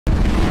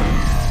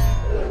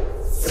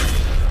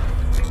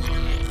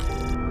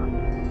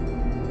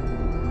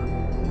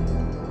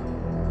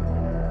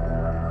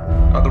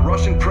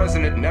Russian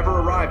president never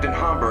arrived in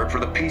Hamburg for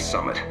the peace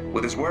summit.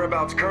 With his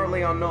whereabouts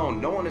currently unknown,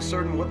 no one is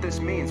certain what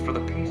this means for the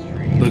peace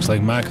treaty. Looks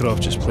like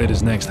Makarov just played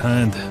his next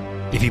hand.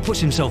 If he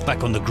puts himself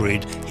back on the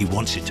grid, he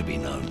wants it to be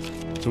known.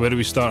 So where do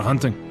we start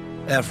hunting?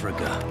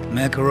 Africa.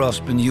 Makarov's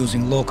been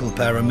using local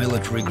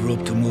paramilitary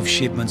group to move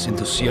shipments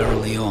into Sierra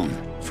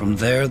Leone. From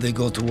there, they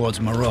go towards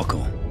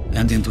Morocco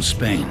and into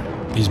Spain.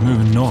 He's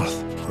moving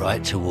north.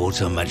 Right towards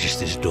Her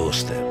Majesty's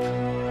doorstep.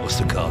 What's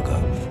the cargo?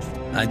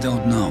 I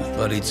don't know,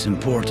 but it's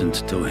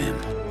important to him.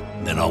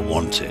 Then I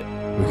want it.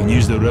 We can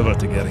use the river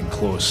to get in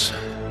close.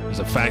 There's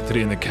a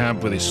factory in the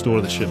camp where they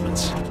store the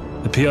shipments.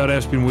 The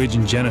PRF's been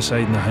waging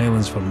genocide in the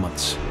Highlands for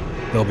months.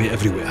 They'll be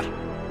everywhere.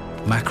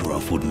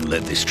 Makarov wouldn't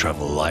let this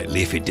travel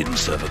lightly if it didn't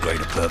serve a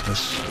greater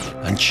purpose.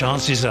 And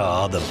chances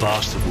are the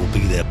bastard will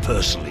be there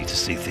personally to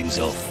see things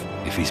off.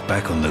 If he's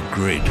back on the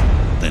grid,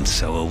 then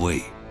so are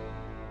we.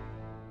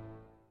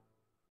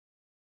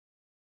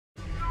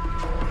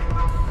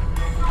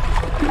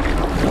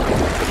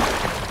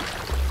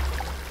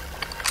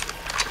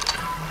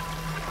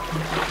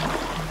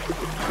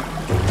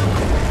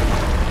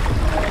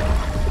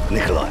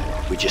 Nikolai,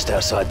 we're just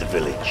outside the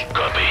village.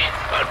 Copy.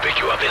 I'll pick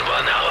you up in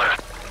 1 hour.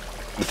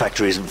 The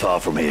factory isn't far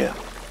from here.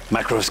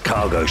 Makarov's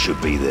cargo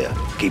should be there.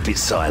 Keep it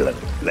silent.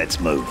 Let's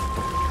move.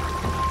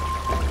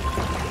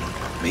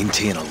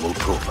 Maintain a low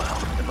profile.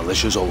 The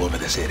militia's all over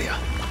this area.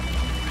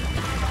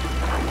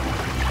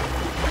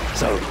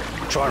 So,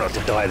 try not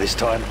to die this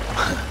time.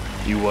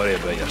 You worry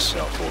about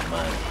yourself, old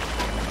man.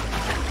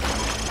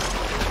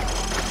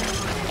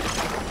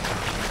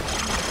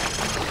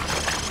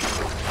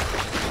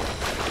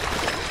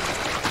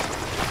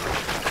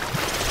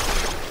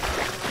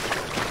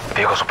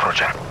 Vehicles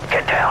approaching.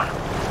 Get down.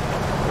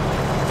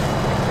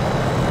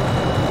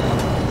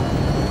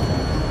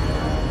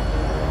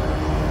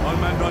 All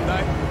men don't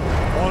die.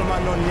 All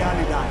men don't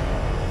nearly die.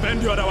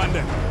 Bend the other one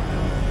then.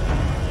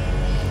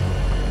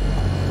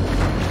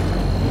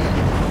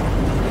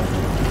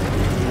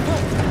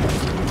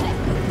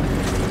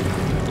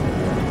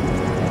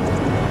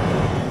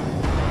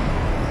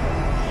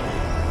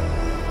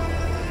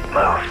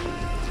 Move.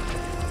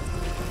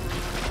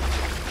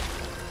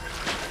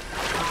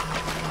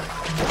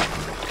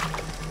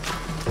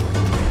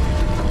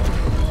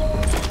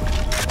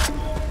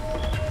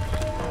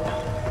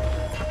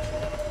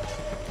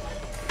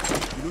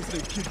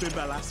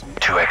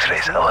 Two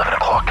X-rays, 11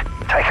 o'clock.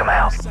 Take him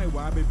out.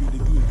 Why baby they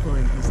do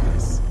foreign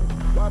business?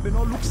 Why they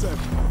not look sir?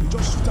 You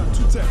just shoot at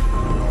 210.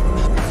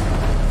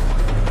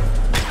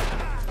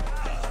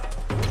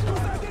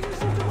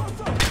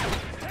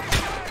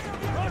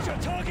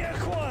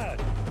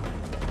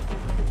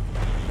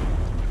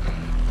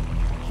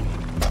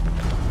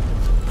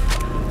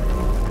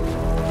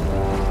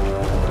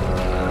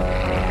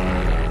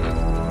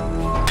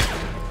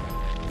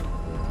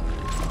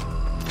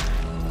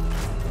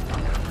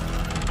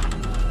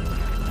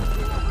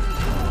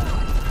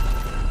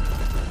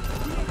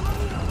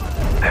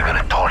 They're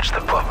gonna torch the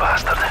poor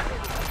bastard.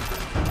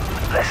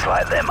 Let's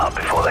light them up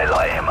before they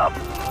light him up.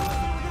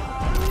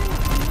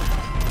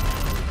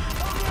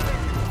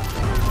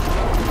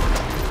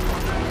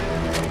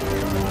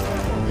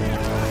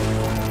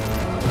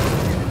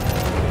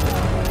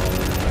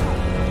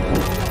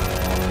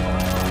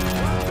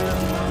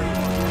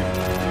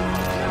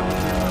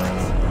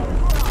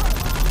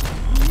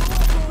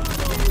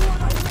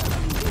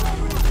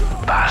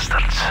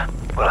 Bastards.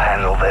 We'll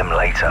handle them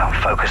later.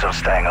 Focus on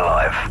staying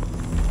alive.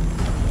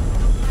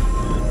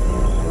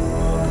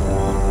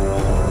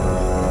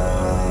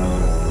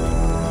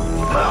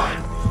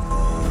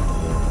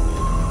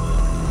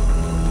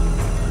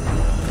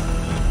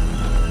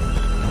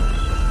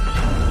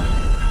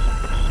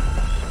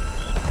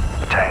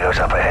 Tango's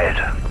up ahead.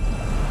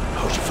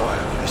 Hold your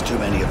fire. There's too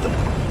many of them.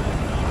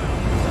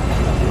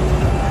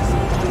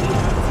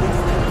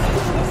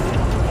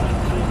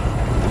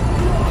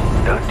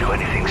 Don't do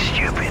anything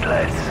stupid,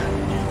 lads.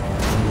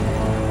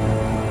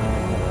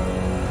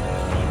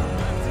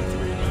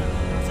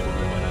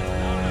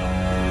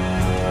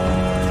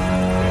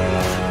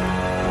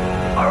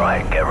 All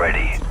right, get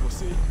ready.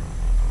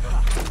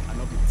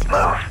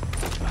 Move.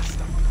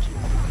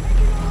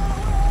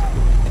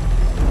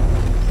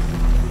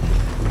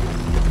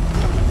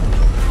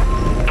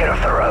 Get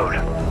off the road.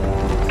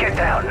 Get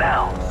down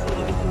now.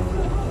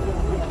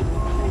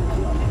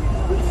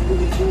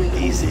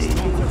 Easy.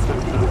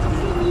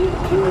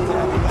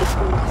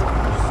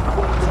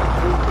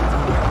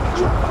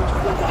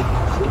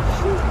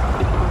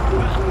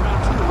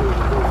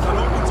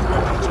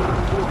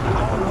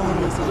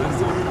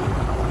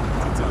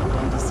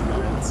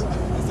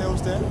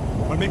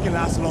 We'll make it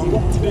last long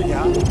today,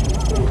 yeah? We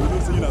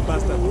don't see you in a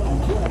bastard.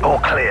 All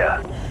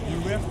clear. You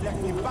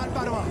reflect me bad,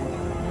 bad one.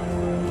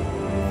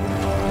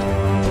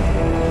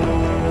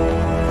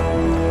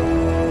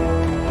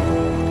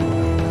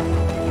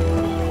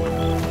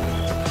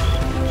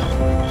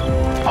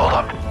 Hold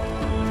up.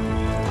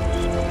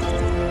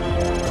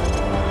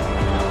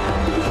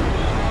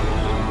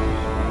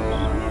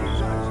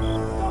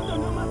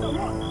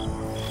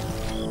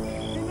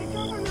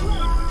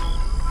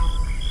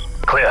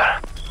 Clear.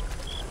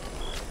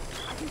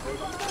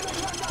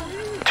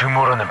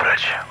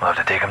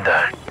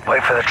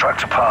 Wait for the truck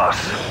to pass.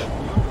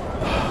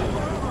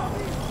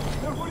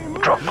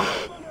 Drop. Move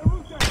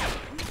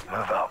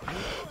up.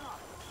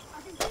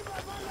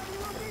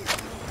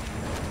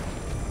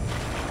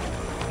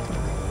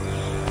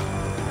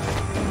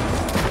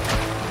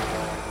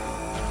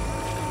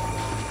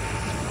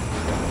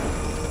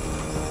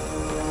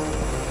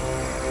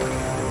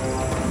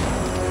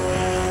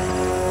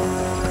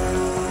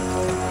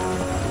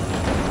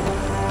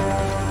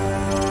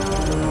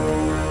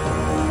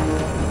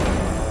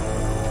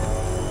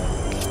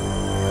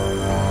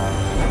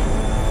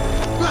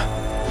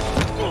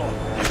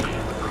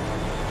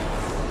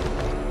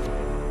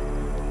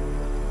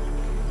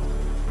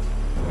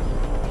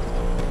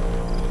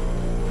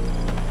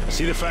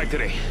 See the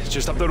factory. It's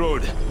just up the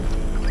road.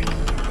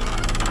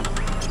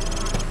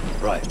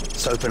 Right,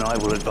 Soap and I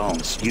will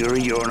advance.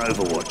 Yuri, you're on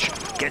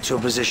overwatch. Get to a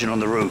position on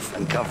the roof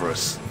and cover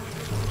us.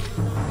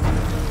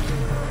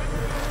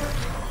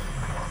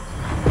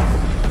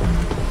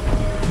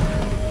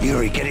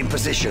 Yuri, get in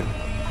position.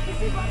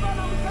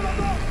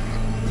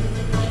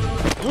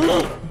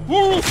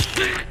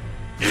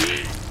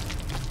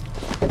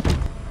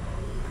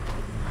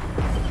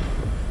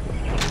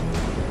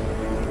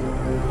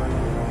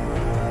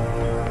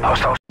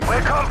 Hostiles.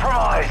 We're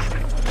compromised.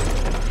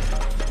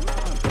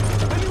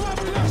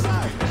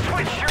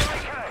 Switch your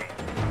AK.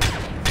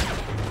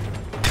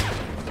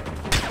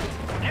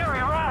 Yuri,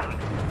 run.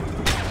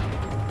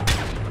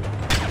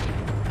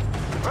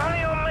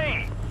 Running on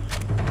me.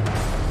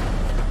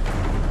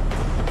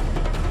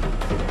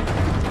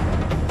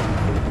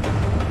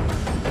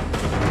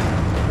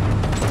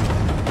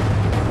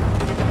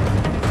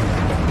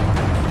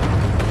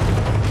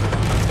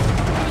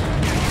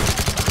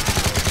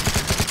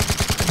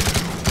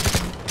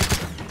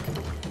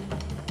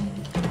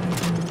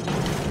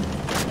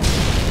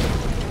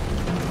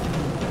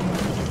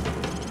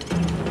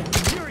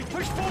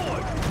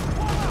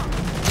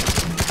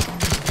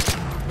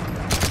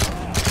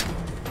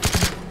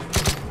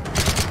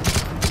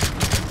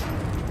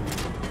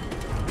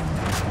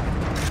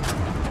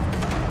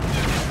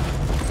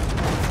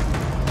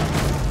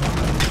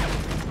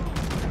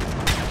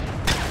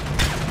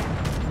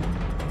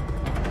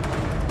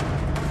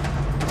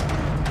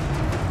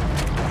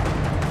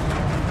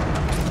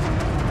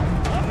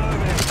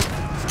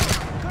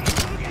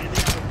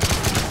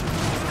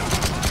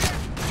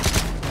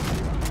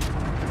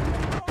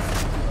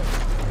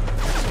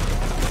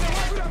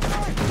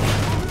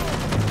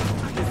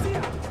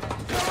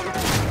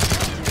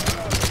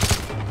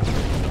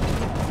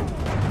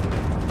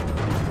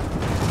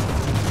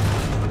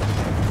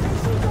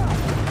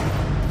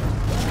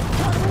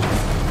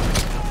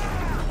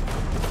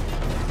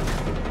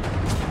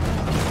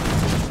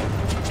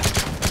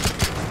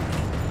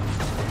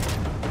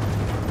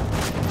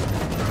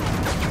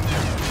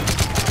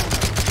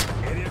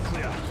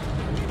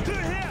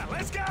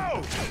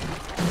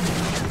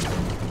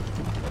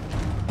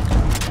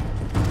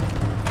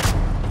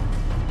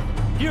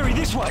 Yuri,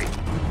 this way! I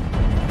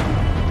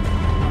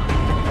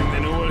think they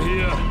know we're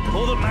here.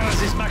 All that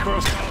matters is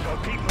Makarov's cargo.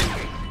 Keep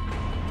moving.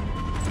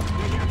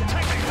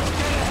 Tactical,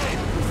 get ahead!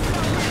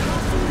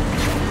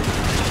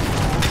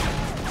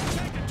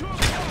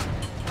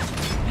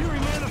 Yuri,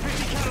 man the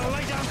 50 cal,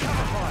 lay down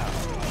cover fire.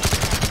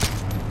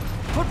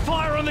 Put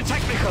fire on the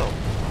technical!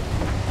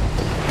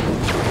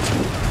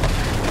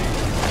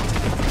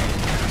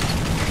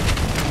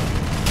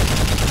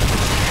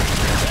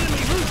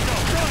 Enemy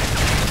rooftop, right!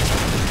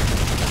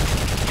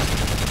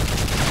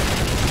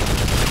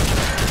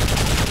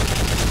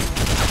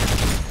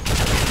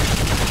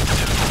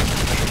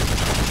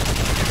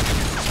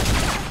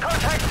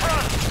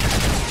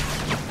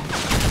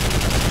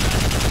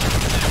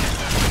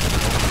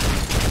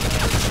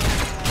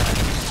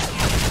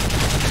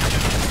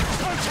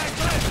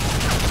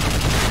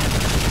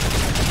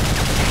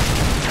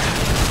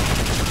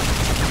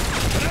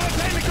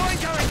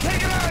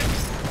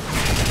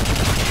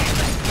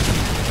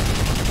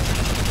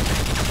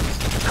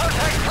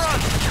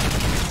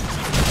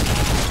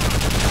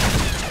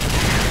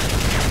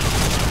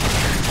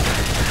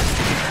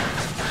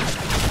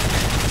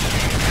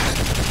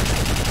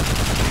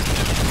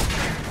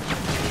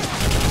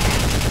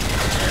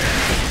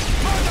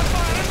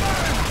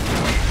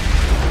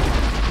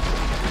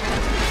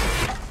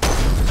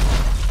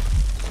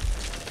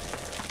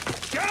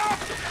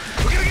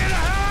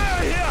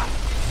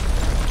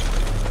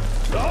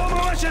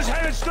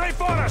 Headed straight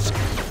for us!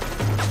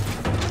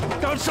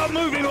 Don't stop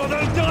moving or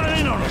they'll dial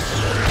in on us!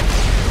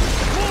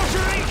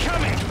 Water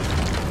incoming!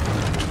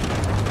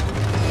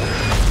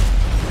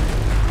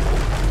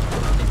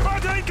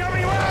 Water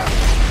incoming!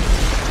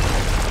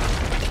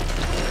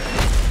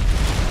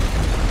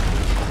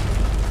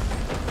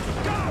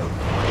 Go!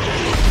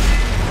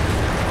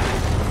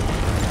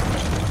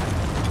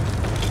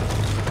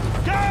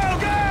 Go,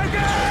 go,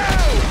 go!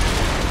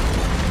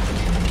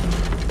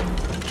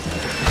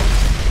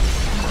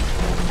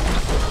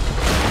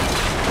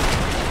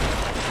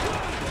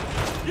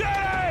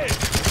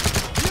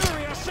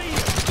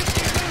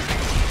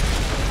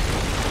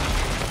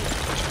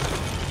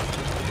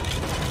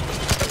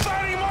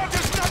 Fighting Martin!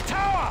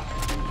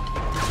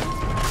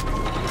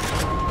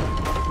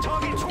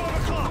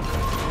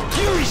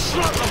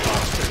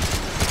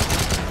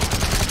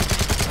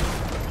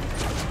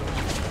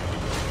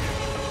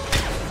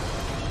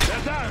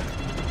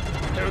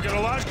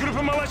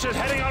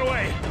 our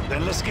way.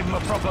 Then let's give him a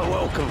proper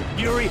welcome.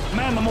 Yuri,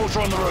 man the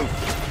mortar on the roof.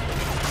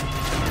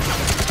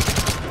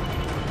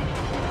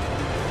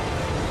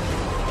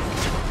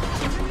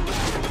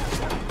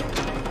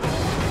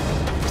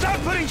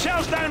 Start putting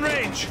shells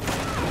downrange.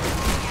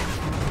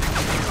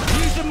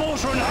 Use the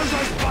mortar and hunt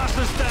those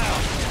bastards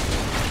down.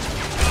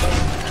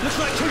 Looks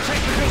like 2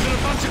 technicals and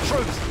a bunch of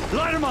troops.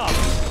 Light them up.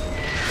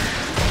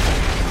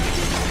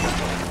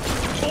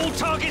 All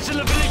targets in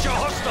the village are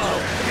hostile.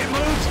 If it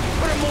moves,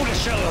 put a mortar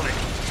shell on it.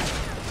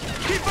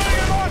 Keep firing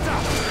a mortar!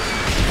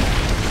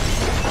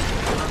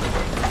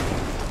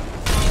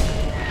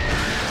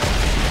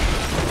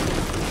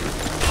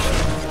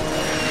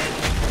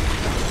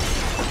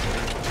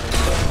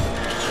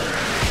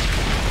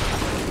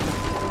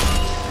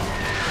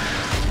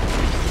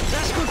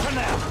 That's good for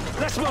now.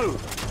 Let's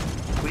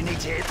move. We need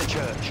to hit the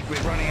church.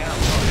 We're running out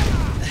of time.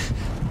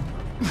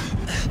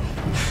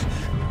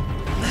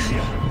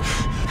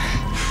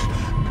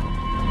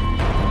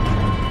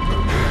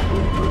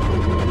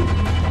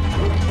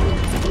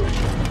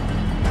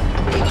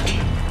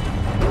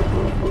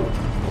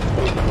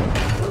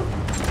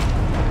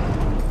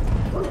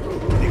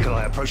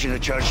 Approaching the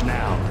church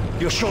now.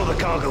 You're sure the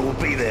cargo will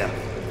be there?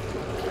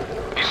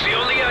 It's the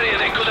only area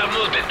they could have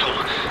moved it to.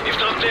 If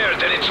not there,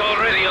 then it's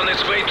already on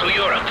its way to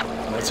Europe.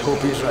 Let's hope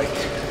he's right.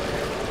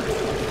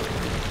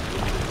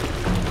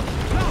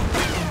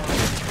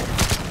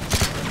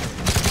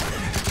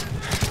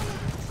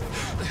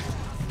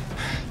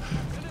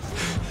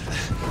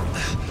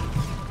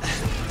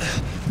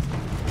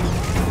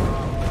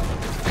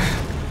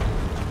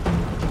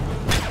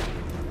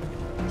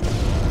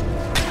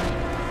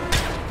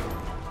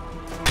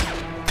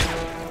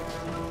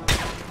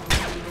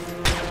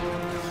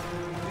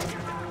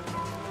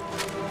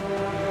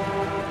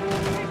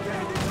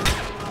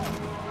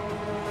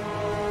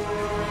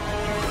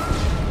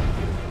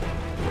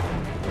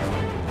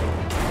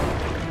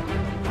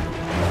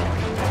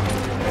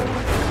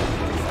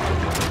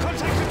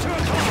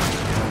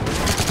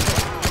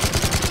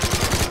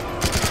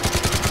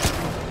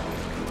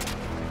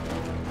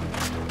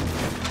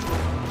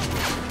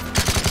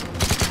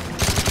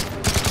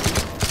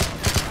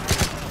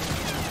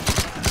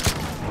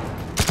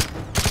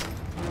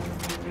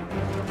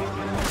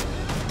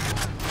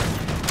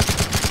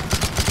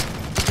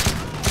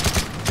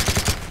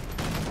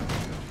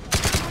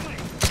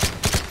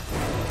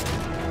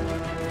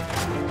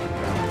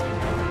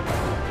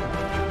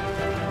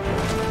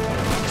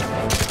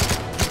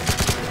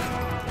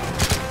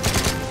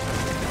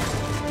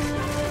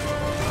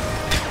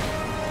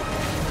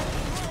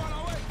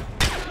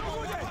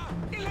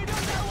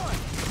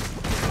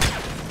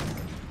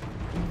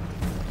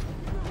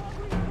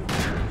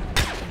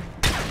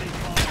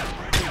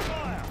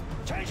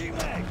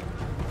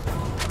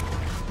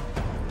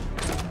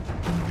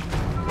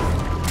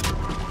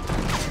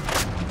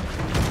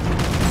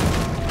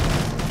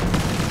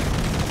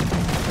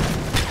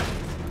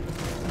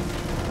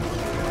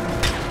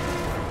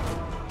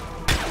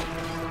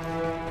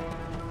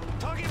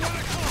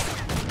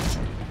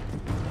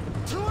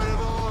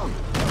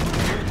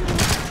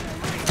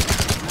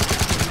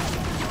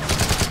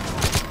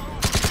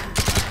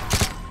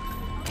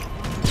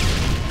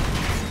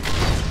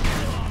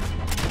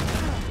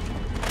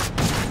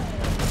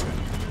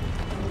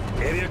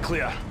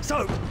 Clear.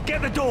 So,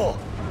 get the door!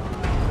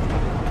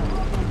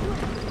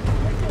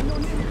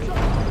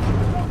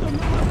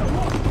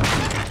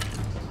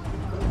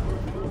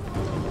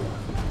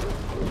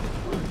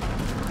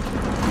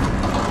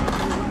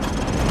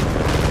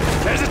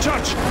 There's the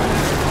church!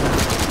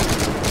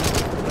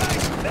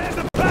 There's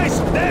the base!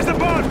 There's the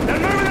boat! They're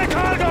moving their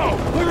cargo!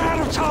 We're out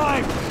of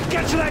time!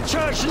 Get to that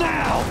church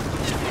now!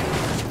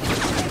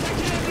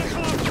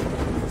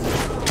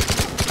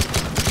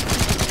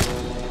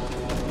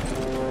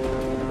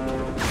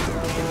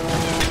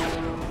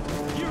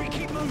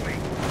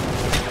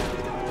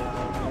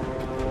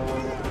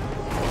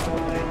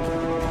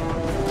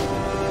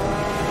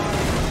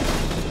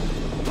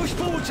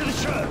 To the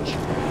church!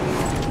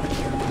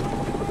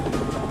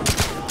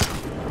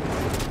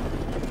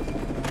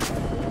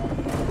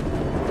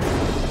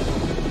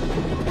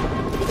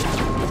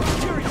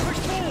 Yuri, push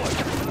forward!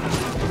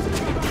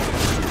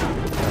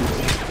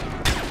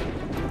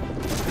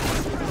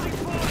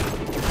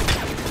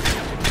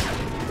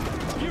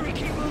 Yuri,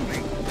 keep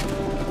moving!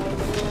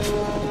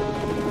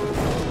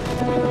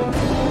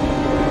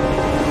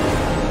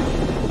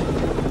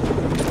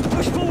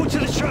 Push forward to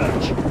the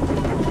church!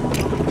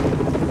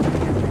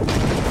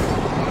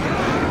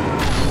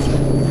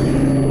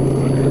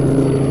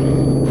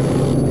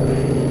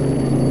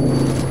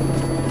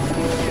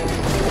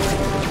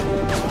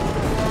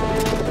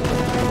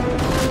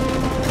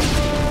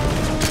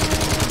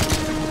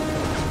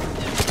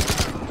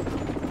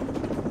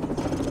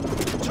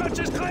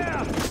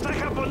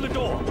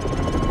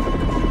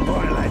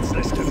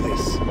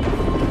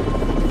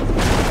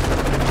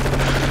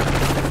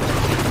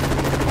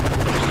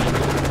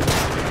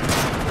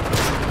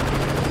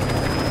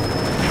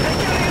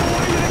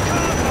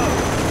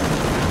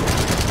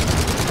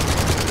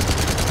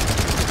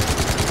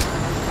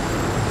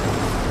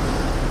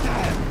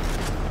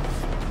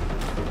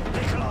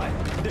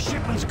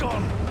 shipment's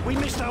gone. We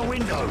missed our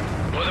window.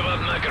 What about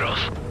Makarov?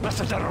 Must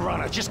have done a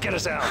runner. Just get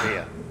us out of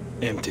here.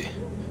 Empty.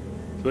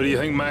 What do you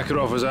think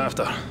Makarov was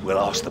after? We'll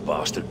ask the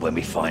bastard when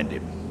we find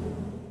him.